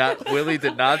 Willie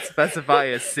did not specify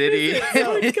a city.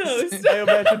 Sword Coast. I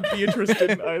imagine Beatrice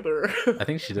didn't either. I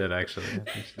think she did actually.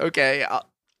 Okay, I'm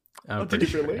Oh, did pretty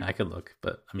he sure. really? I could look,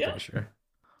 but I'm Yeah. pretty sure.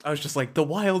 I was just like, the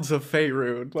wilds of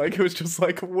Faerun. Like, it was just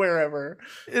like, wherever.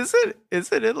 is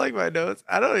it in like my notes?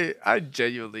 I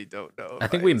genuinely don't know. I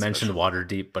think we mentioned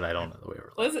Waterdeep, but I don't know the way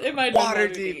we're. Was it might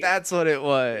have been Waterdeep. That's what it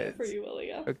was. Yeah, for you, Willie.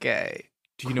 Yeah. Okay.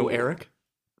 Do you know Cool. Eric?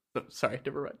 Oh, sorry,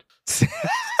 never mind.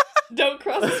 Don't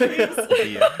cross the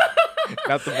streams. Yeah.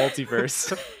 Not the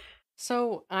multiverse.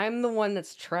 So I'm the one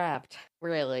that's trapped,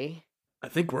 really. I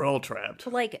think we're all trapped.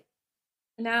 But like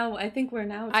Now I think we're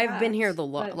now. I've been here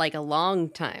trapped, but- like a long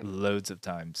time. Loads of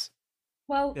times.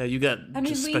 Well, Yeah, you got I mean,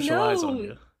 just we special eyes on know-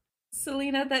 you.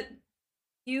 Selena, that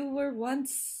you were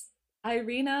once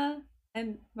Irina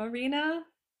and Marina.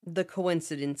 The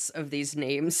coincidence of these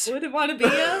names. Wouldn't want to be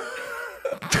ya.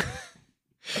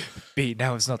 B,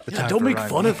 now is not the Yeah, time. don't for make rhyming.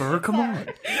 fun of her. Come on.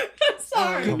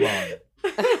 Sorry. Come on,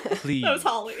 please. That was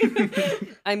Holly.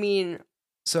 I mean,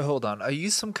 So hold on. Are you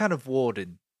some kind of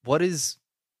warden? What is?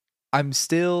 I'm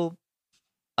still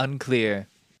unclear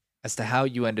as to how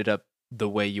you ended up the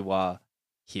way you are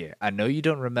here. I know you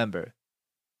don't remember,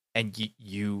 and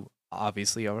you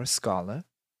obviously are a scholar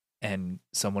and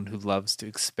someone who loves to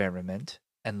experiment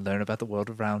and learn about the world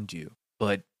around you.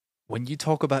 But when you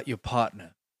talk about your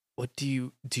partner, what do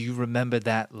you remember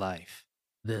that life?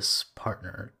 This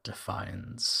partner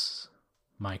defines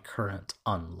my current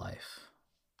unlife.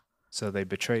 So they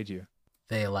betrayed you.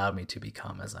 They allowed me to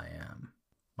become as I am.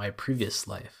 My previous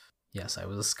life, yes, I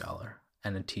was a scholar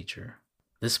and a teacher.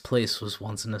 This place was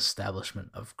once an establishment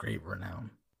of great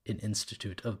renown, an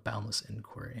institute of boundless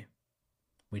inquiry.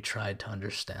 We tried to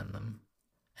understand them,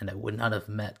 and I would not have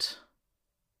met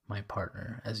my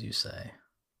partner, as you say,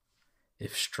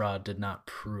 if Strahd did not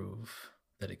prove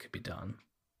that it could be done.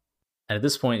 And at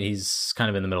this point, he's kind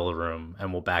of in the middle of the room,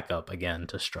 and we'll back up again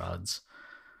to Strahd's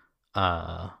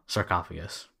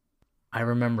sarcophagus. I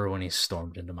remember when he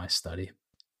stormed into my study,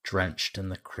 drenched in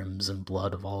the crimson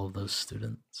blood of all of those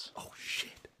students. Oh,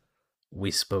 shit.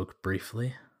 We spoke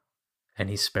briefly, and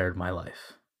he spared my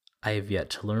life. I have yet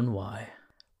to learn why,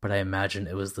 but I imagine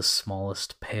it was the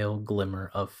smallest pale glimmer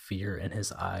of fear in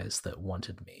his eyes that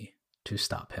wanted me to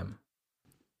stop him.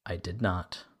 I did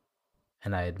not,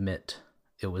 and I admit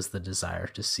it was the desire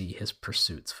to see his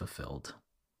pursuits fulfilled,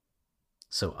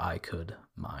 so I could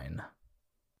mine.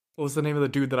 What was the name of the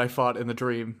dude that I fought in the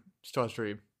dream? Straw's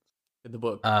dream. In the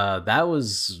book. That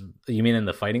was, you mean in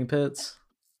the fighting pits?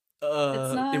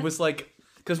 not- It was like,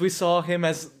 because we saw him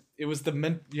as, it was the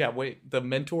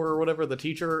mentor or whatever, the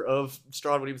teacher of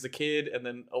Strahd when he was a kid and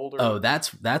then older. Oh,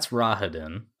 that's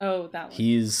Rahadin. Oh, that one.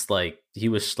 He was like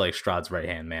Strahd's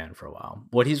right-hand man for a while.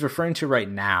 What he's referring to right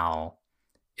now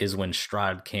is when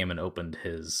Strahd came and opened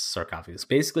his sarcophagus.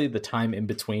 Basically, the time in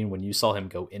between when you saw him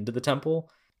go into the temple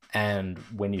and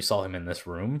when you saw him in this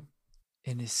room.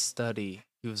 In his study,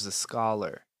 he was a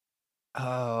scholar.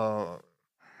 Oh,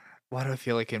 why do I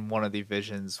feel like in one of the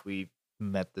visions we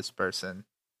met this person?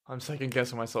 I'm second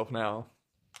guessing myself now.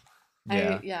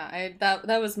 Yeah.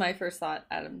 That was my first thought.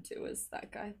 Adam too was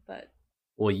that guy, but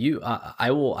Well, I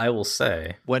will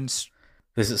say When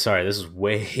this is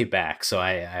way back, so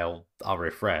I'll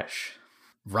refresh.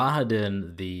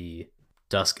 Rahadin, the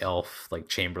Dusk Elf, like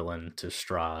Chamberlain to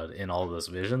Strahd in all those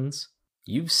visions,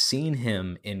 you've seen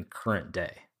him in current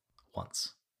day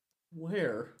once.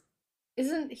 Where?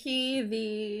 isn't he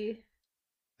the?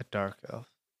 a dark elf.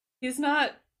 He's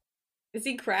not. Is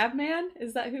he Crabman?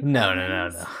 Is that who? No.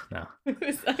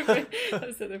 Is that I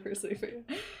was the first thing for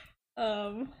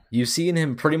you. You've seen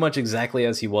him pretty much exactly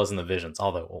as he was in the visions,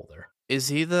 although older. Is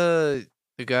he the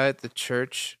guy at the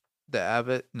church, the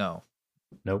abbot? No.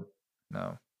 Nope.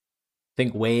 No.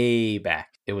 Think way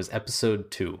back. It was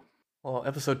episode 2. Well,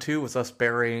 episode 2 was us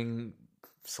burying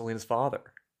Selena's father.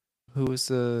 Who was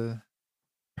the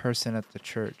person at the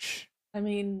church? I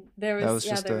mean, there That was was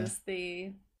just there a- was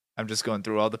the. I'm just going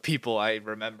through all the people I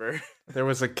remember. There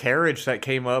was a carriage that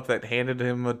came up that handed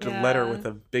him a letter Yeah. with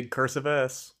a big cursive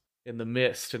S in the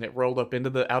mist, and it rolled up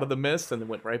out of the mist and then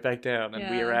went right back down. And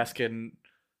we were Yeah. asking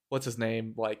what's his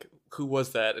name? Like, who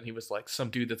was that? And he was like, some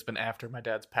dude that's been after my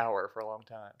dad's power for a long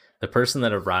time. The person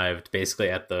that arrived basically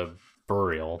at the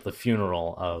burial, the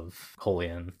funeral of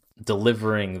Holian,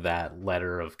 delivering that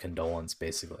letter of condolence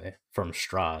basically from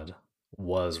Strahd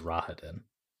was Rahadin.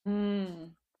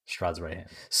 Strahd's right hand.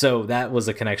 So that was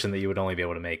a connection that you would only be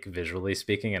able to make visually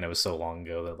speaking, and it was so long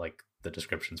ago that like the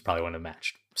descriptions probably wouldn't have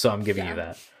matched. So I'm giving you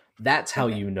that. That's how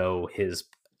you know his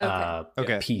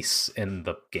piece in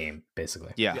the game,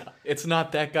 basically. Yeah. It's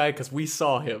not that guy because we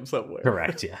saw him somewhere.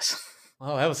 Correct, yes.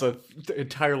 Oh, that was an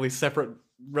entirely separate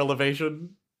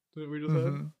revelation that we just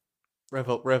had.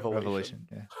 Revelation.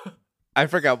 Yeah. I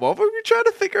forgot what were we trying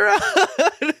to figure out.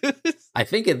 I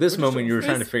think at this moment you were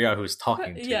trying to figure out who's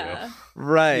talking to you.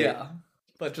 Right. Yeah.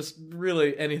 But just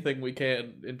really anything we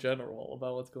can in general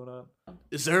about what's going on.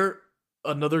 Is there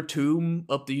another tomb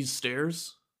up these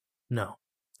stairs? No,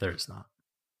 there's not.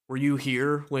 Were you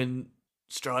here when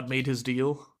Strahd made his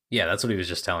deal? Yeah, that's what he was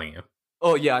just telling you.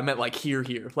 Oh yeah, I meant like here.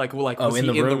 Like was in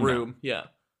he the in room? the room? No. Yeah.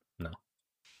 No.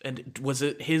 And was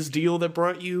it his deal that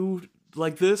brought you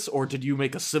like this, or did you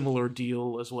make a similar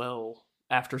deal as well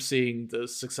after seeing the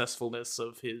successfulness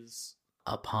of his?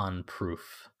 Upon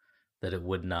proof that it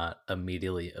would not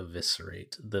immediately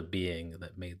eviscerate the being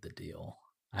that made the deal,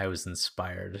 I was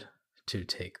inspired to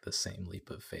take the same leap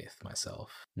of faith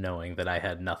myself, knowing that I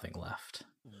had nothing left.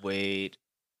 Wait,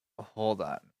 hold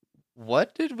on.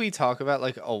 What did we talk about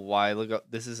like a while ago?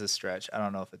 This is a stretch. I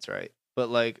don't know if it's right. But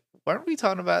like, weren't we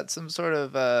talking about some sort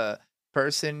of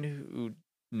person who...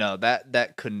 No,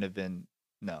 that couldn't have been...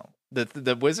 No.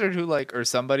 The wizard who like, or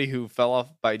somebody who fell off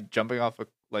by jumping off a,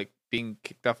 like being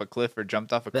kicked off a cliff or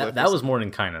jumped off a cliff. That was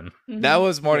Mordenkainen. That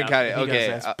was Mordenkainen.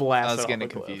 Okay, I was getting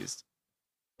confused. confused.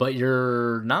 But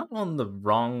you're not on the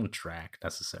wrong track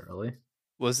necessarily.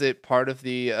 Was it part of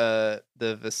the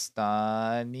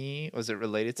Vistani? Was it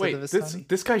related to the Vistani?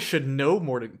 This guy should know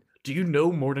Morden. Do you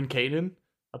know Mordenkainen?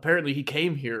 Apparently he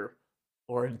came here,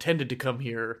 or intended to come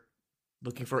here,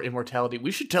 looking for immortality.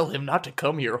 We should tell him not to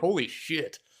come here. Holy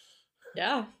shit.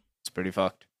 Yeah. It's pretty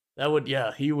fucked.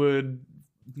 He would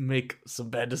make some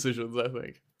bad decisions, I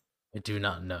think. I do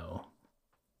not know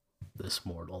this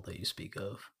mortal that you speak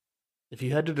of. If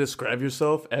you had to describe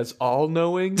yourself as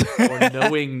all-knowing or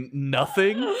knowing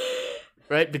nothing,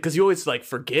 right? Because you always, like,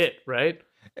 forget, right?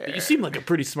 But you seem like a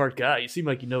pretty smart guy. You seem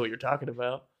like you know what you're talking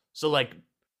about. So, like,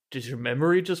 does your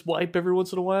memory just wipe every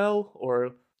once in a while?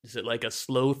 Or is it, like, a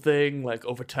slow thing? Like,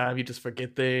 over time you just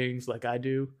forget things like I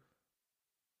do?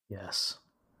 Yes.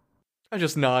 I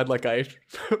just nod like I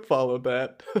followed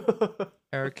that.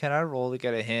 Eric, can I roll to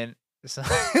get a hint?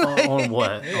 On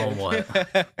what? On what?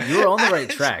 You were on the right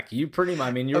track. You pretty much,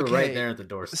 I mean, you were right there at the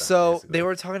doorstep. So basically. they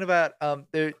were talking about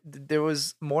there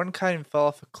was Mordenkainen fell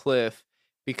off a cliff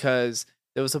because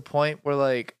there was a point where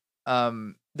like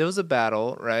there was a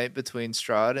battle, right, between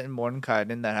Strahd and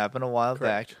Mordenkainen that happened a while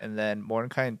back, and then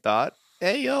Mordenkainen thought,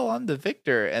 "Hey, yo, I'm the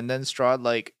victor," and then Strahd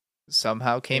like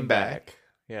somehow came back.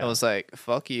 Yeah. And was like,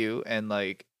 "Fuck you," and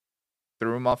like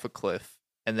threw him off a cliff.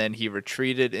 And then he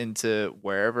retreated into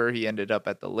wherever he ended up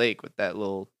at the lake with that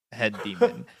little head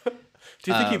demon.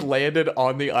 Do you think he landed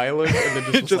on the island and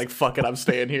then just was like, fuck it, I'm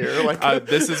staying here? Like,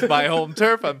 this is my home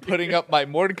turf. I'm putting up my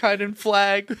Mordenkainen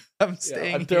flag. I'm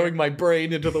staying I'm throwing my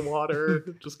brain into the water.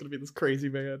 Just going to be this crazy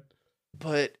man.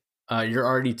 But you're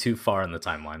already too far in the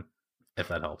timeline, if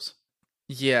that helps.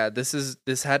 Yeah,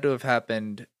 this had to have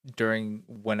happened during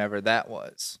whenever that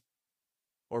was.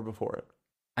 Or before it.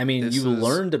 I mean, you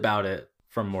learned about it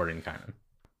from Mordenkainen.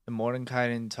 The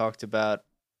Mordenkainen talked about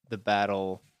the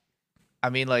battle. I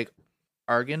mean, like,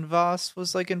 Argynvost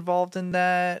was, like, involved in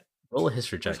that. Roll a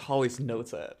history check. Where's Holly's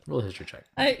notes at? Roll a history check.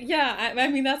 I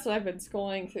mean, that's what I've been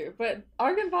scrolling through. But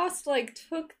Argynvost, like,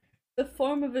 took the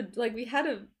form of we had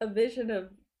a vision of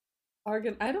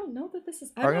Argyn. I don't know that this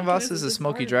is... Argynvost is a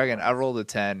smoky dragon. I rolled a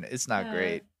 10. It's not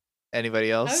great.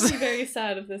 Anybody else? I would be very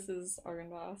sad if this is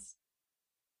Argynvost.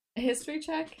 A history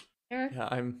check, Eric? Yeah,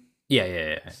 I'm...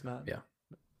 Yeah. It's not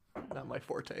my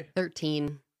forte.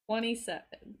 13. 27.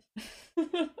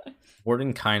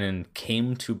 Mordenkainen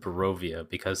came to Barovia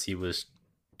because he was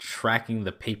tracking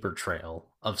the paper trail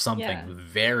of something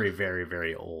very, very,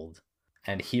 very old.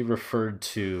 And he referred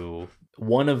to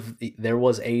there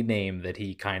was a name that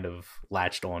he kind of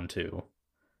latched onto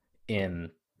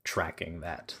in tracking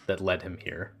that led him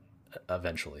here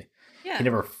eventually. Yeah. He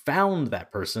never found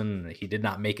that person. He did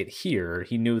not make it here.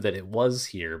 He knew that it was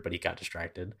here, but he got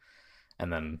distracted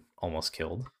and then almost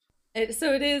killed.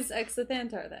 So it is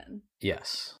Exothantar then?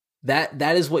 Yes. That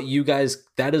is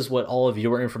what all of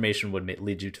your information would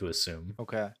lead you to assume.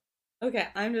 Okay. Okay,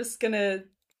 I'm just gonna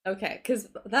Okay, because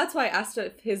that's why I asked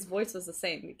if his voice was the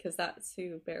same, because that's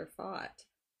who Bear fought.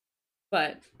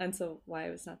 And so why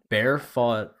it was not the Bear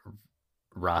fought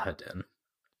Rahadin, or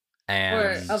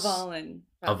and Avalon.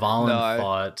 rather. Avalon No,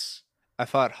 fought. I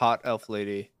fought Hot Elf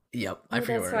Lady. Yep, Oh, I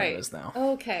forget that's where right. it is now.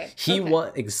 Okay. He okay.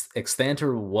 was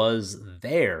Extanter was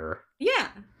there, Yeah.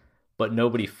 but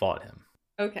nobody fought him.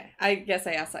 Okay. I guess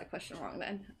I asked that question wrong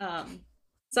then.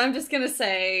 So I'm just gonna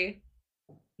say,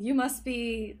 you must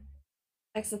be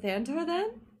Exathantor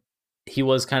then? He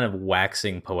was kind of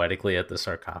waxing poetically at the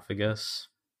sarcophagus,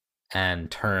 and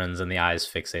turns, and the eyes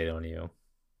fixate on you,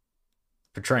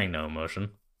 portraying no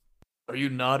emotion. Are you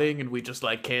nodding and we just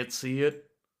like can't see it?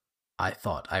 I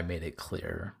thought I made it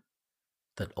clear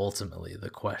that ultimately the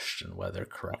question, whether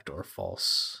correct or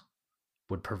false,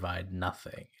 would provide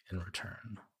nothing in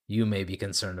return. You may be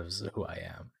concerned as to who I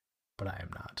am, but I am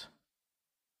not.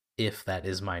 If that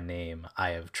is my name, I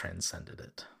have transcended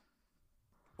it.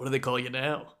 What do they call you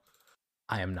now?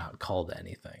 I am not called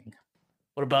anything.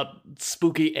 What about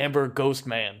spooky Amber Ghost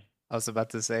Man? I was about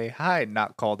to say, hi,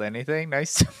 not called anything.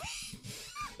 Nice to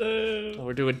Oh,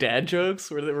 we're doing dad jokes?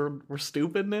 We're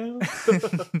stupid now?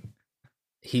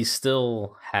 He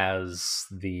still has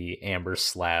the amber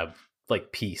slab,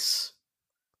 like, piece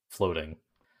floating.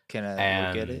 Can I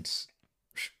And look at it?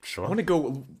 Sure. I want to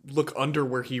go look under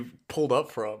where he pulled up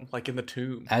from, like in the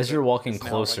tomb. As you're walking It's now,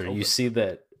 closer, like, you open. see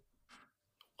that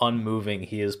unmoving,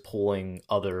 he is pulling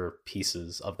other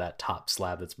pieces of that top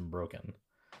slab that's been broken.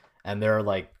 And there are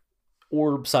like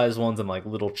orb-sized ones and like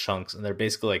little chunks, and they're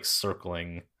basically like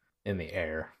circling in the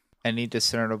air. Any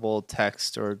discernible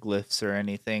text or glyphs or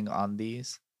anything on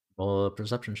these? Roll a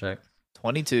perception check.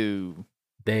 22.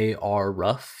 They are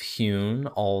rough hewn,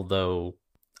 although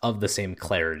of the same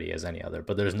clarity as any other,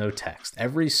 but there's no text.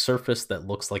 Every surface that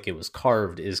looks like it was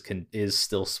carved is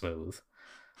still smooth,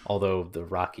 although the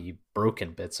rocky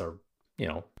broken bits are,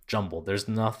 jumbled. There's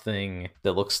nothing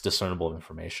that looks discernible of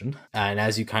information. And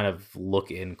as you kind of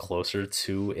look in closer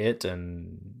to it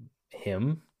and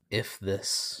him, if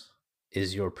this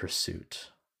is your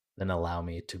pursuit, then allow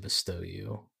me to bestow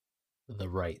you the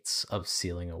rights of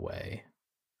sealing away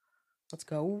Let's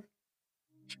go.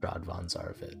 Strahd von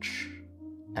Zarovich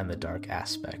and the dark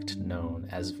aspect known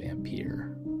as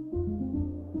Vampire.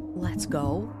 Let's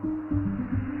go.